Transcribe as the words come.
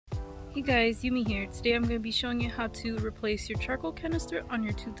Hey guys, Yumi here. Today I'm going to be showing you how to replace your charcoal canister on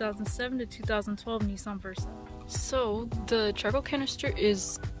your 2007 to 2012 Nissan Versa. So the charcoal canister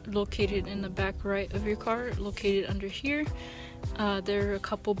is located in the back right of your car, located under here. There are a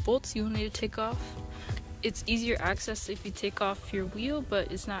couple bolts you'll need to take off. It's easier access if you take off your wheel,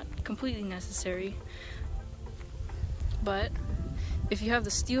 but it's not completely necessary. But if you have the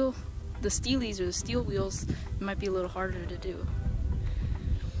steelies or the steel wheels, it might be a little harder to do.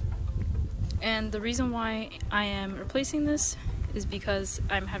 And the reason why I am replacing this is because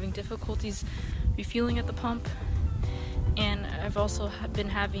I'm having difficulties refueling at the pump, and I've also been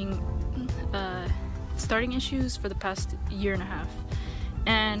having starting issues for the past year and a half.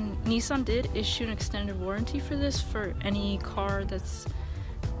 And Nissan did issue an extended warranty for this for any car that's,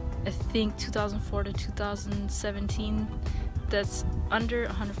 I think, 2004 to 2017 that's under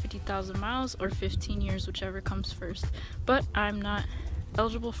 150,000 miles or 15 years, whichever comes first. But I'm not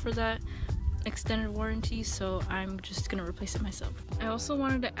eligible for that extended warranty, so I'm just gonna replace it myself. I also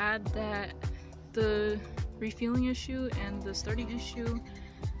wanted to add that the refueling issue and the starting issue,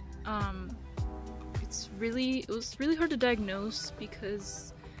 it was really hard to diagnose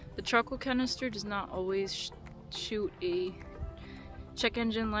because the charcoal canister does not always shoot a check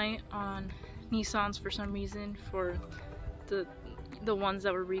engine light on Nissans for some reason, for the ones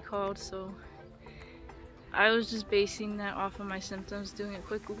that were recalled. So I was just basing that off of my symptoms, doing a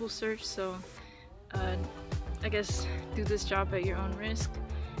quick Google search. So I guess do this job at your own risk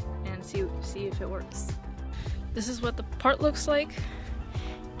and see if it works. This is what the part looks like,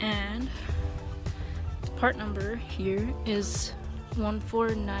 and the part number here is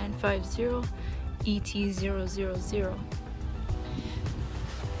 14950 ET000.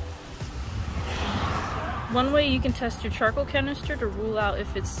 One way you can test your charcoal canister to rule out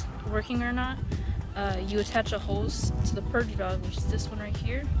if it's working or not, you attach a hose to the purge valve, which is this one right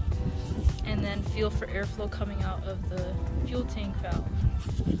here, and then feel for airflow coming out of the fuel tank valve.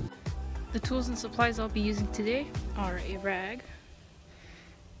 The tools and supplies I'll be using today are a rag,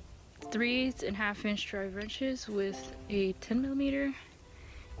 3/8 and 1/2 inch drive wrenches with a 10mm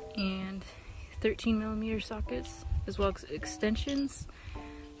and 13mm sockets, as well as extensions,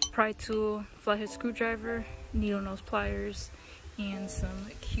 pry tool, flathead screwdriver, needle nose pliers, and some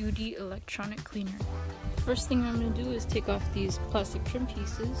QD electronic cleaner. First thing I'm going to do is take off these plastic trim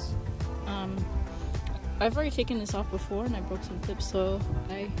pieces. I've already taken this off before and I broke some clips, so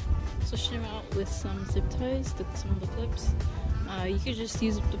I switched them out with some zip ties to some of the clips. You could just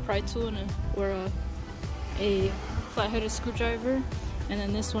use the pry tool or a flat-headed screwdriver, and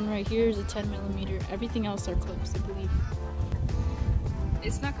then this one right here is a 10mm. Everything else are clips, I believe.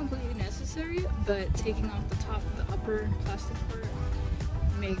 It's not completely necessary, but taking off the top, the upper plastic part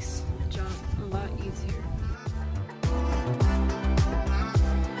makes the job a lot easier.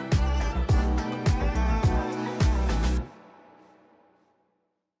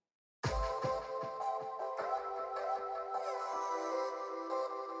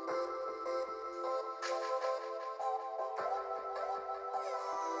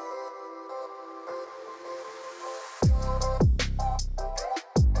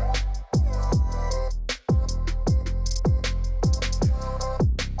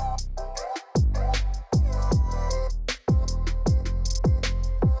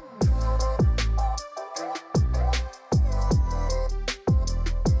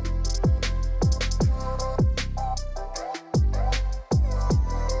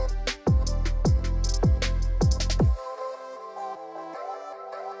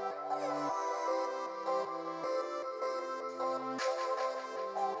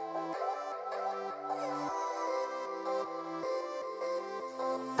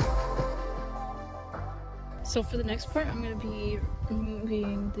 So for the next part, I'm going to be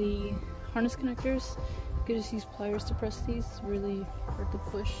removing the harness connectors. You can just use pliers to press these, it's really hard to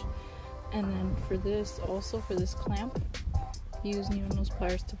push. And then for this, also for this clamp, use needle nose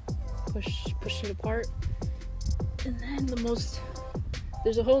pliers to push it apart. And then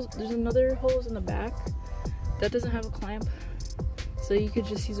there's another hose in the back that doesn't have a clamp, so you could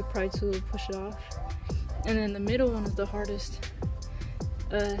just use a pry tool to push it off. And then the middle one is the hardest.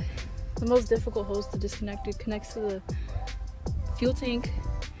 The most difficult hose to disconnect. It connects to the fuel tank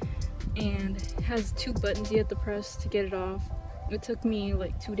and has 2 buttons you have to press to get it off. It took me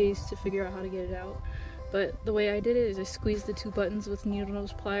like 2 days to figure out how to get it out, but the way I did it is I squeezed the 2 buttons with needle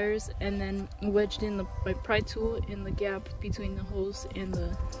nose pliers and then wedged in my pry tool in the gap between the hose and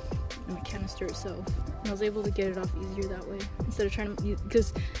the canister itself, and I was able to get it off easier that way instead of trying to,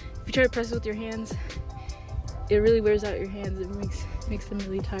 because if you try to press it with your hands, it really wears out your hands. It makes them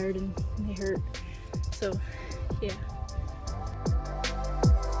really tired and they hurt. So yeah.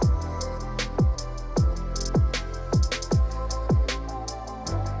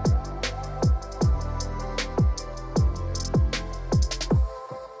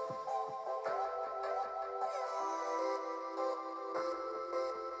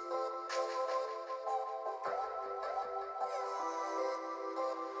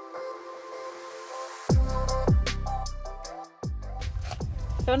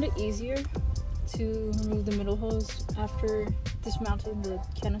 found it easier to remove the middle hose after dismounting the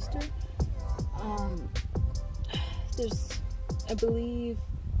canister. There's, I believe,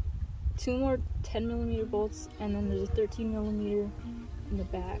 2 more 10mm bolts, and then there's a 13mm in the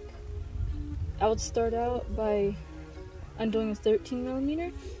back. I would start out by undoing the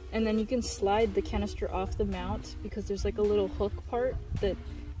 13mm, and then you can slide the canister off the mount because there's like a little hook part that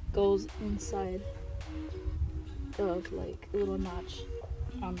goes inside of like a little notch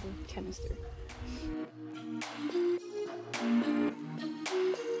on the canister.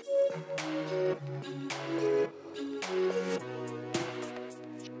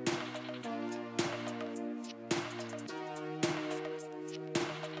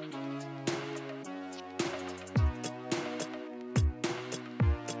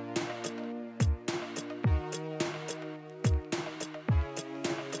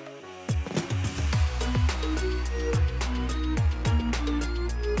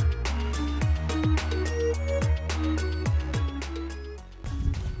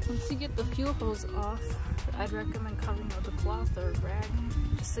 The fuel hose off, I'd recommend covering it with a cloth or a rag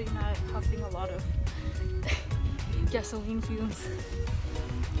just so you're not huffing a lot of gasoline fumes,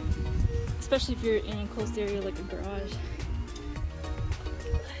 especially if you're in an enclosed area like a garage.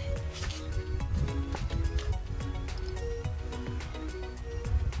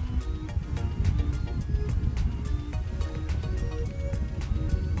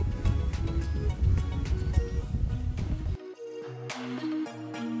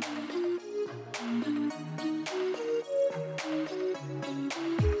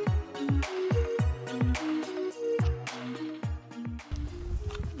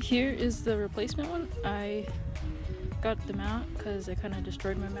 Here is the replacement one. I got the mount because I kind of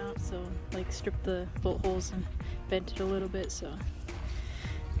destroyed my mount, so like stripped the bolt holes and bent it a little bit. So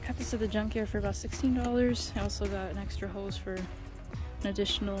I got this at the junkyard for about $16. I also got an extra hose for an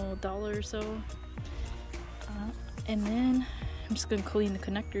additional $1 or so. And then I'm just gonna clean the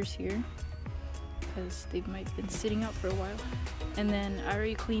connectors here because they might have been sitting out for a while. And then I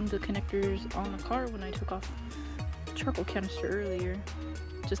already cleaned the connectors on the car when I took off the charcoal canister earlier.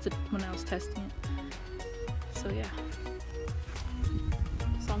 Just when I was testing it. So yeah.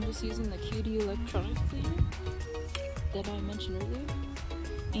 So I'm just using the QD electronics cleaner that I mentioned earlier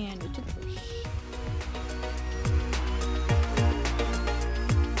and a toothbrush.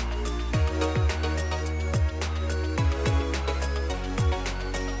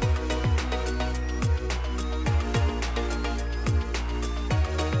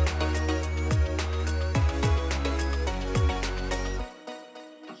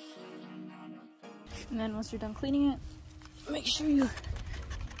 And then once you're done cleaning it, make sure you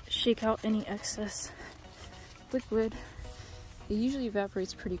shake out any excess liquid. It usually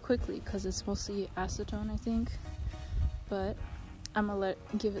evaporates pretty quickly because it's mostly acetone, I think. But I'm gonna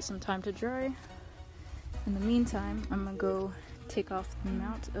give it some time to dry. In the meantime, I'm gonna go take off the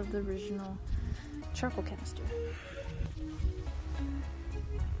mount of the original charcoal canister.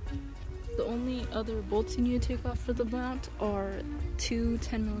 The only other bolts you need to take off for the mount are 2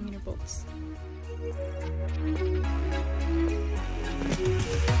 10mm bolts.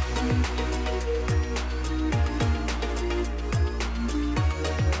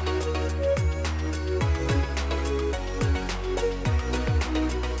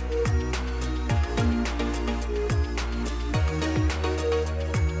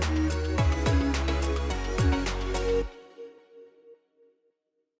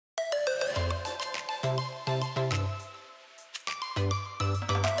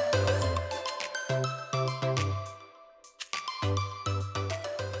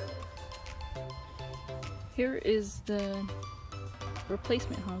 Here is the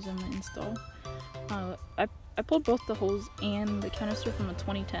replacement hose I'm going to install. I pulled both the hose and the canister from a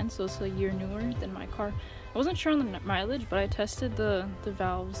 2010, so it's a year newer than my car. I wasn't sure on the mileage, but I tested the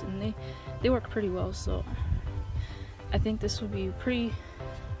valves and they work pretty well, so I think this would be pretty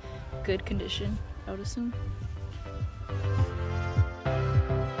good condition, I would assume.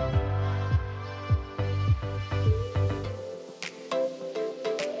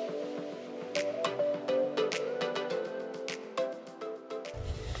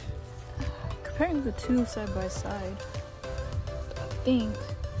 Comparing the two side by side, I think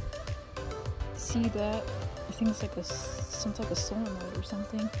it's like some type of solenoid or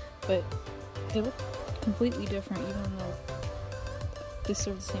something, but they look completely different even though they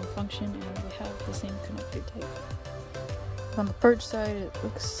serve the same function and they have the same connector type. On the purge side, it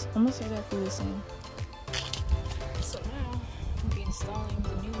looks almost exactly the same. So now I'll be installing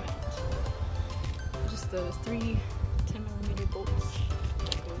the new mount. Just the 3 10mm bolts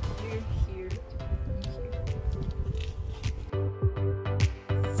that go here, here, and here.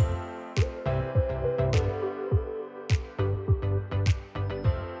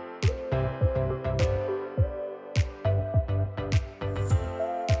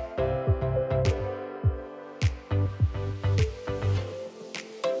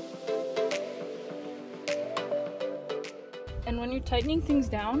 tightening things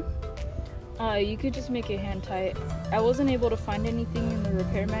down, you could just make it hand tight. I wasn't able to find anything in the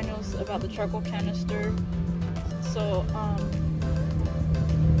repair manuals about the charcoal canister, so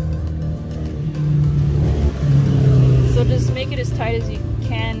just make it as tight as you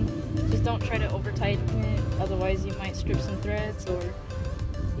can. Just don't try to over tighten it, otherwise you might strip some threads or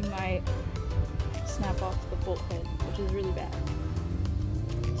you might snap off the bolt head, which is really bad.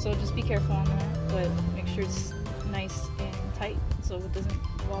 So just be careful on that, but make sure it's nice and tight so it doesn't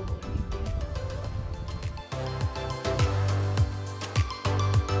wobble or anything.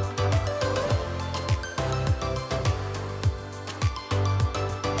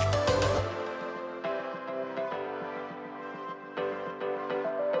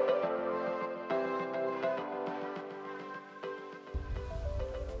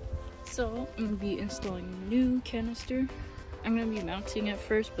 So I'm going to be installing a new canister. I'm going to be mounting it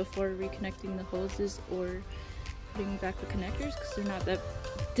first before reconnecting the hoses or putting back the connectors because they're not that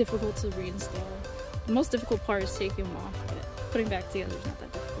difficult to reinstall. The most difficult part is taking them off, but putting back together is not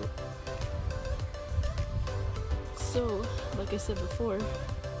that difficult. So, like I said before,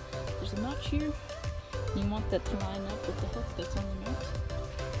 there's a notch here. You want that to line up with the hook that's on the mount.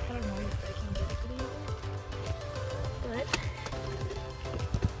 I don't know if I can get it to be, but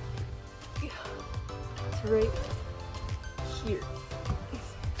it's right here.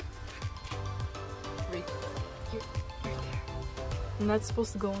 Right here, right there. And that's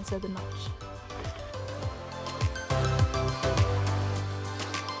supposed to go inside the notch.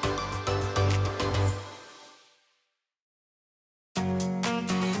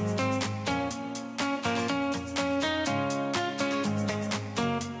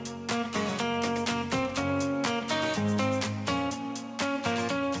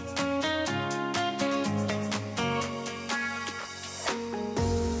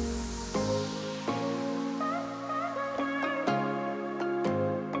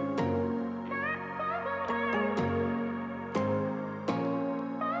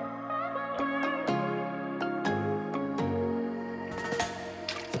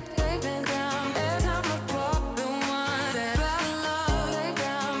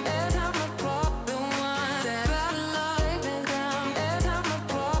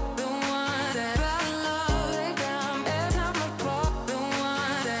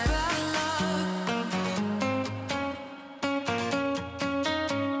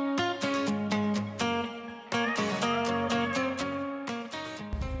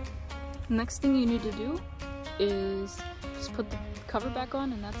 Next thing you need to do is just put the cover back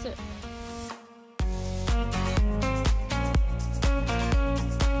on and that's it.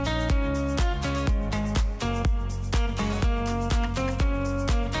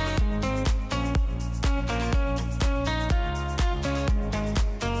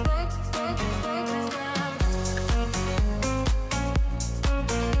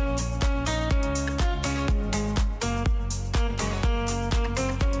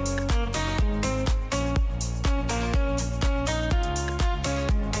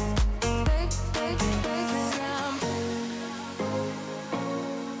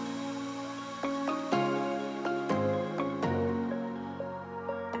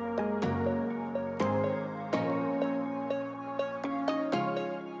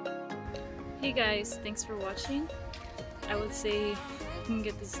 Hey guys, thanks for watching. I would say you can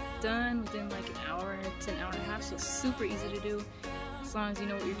get this done within like an hour to an hour and a half, so it's super easy to do as long as you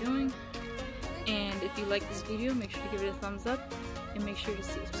know what you're doing. And if you like this video, make sure to give it a thumbs up and make sure to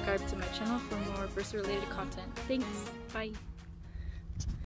subscribe to my channel for more Versa related content. Thanks, bye!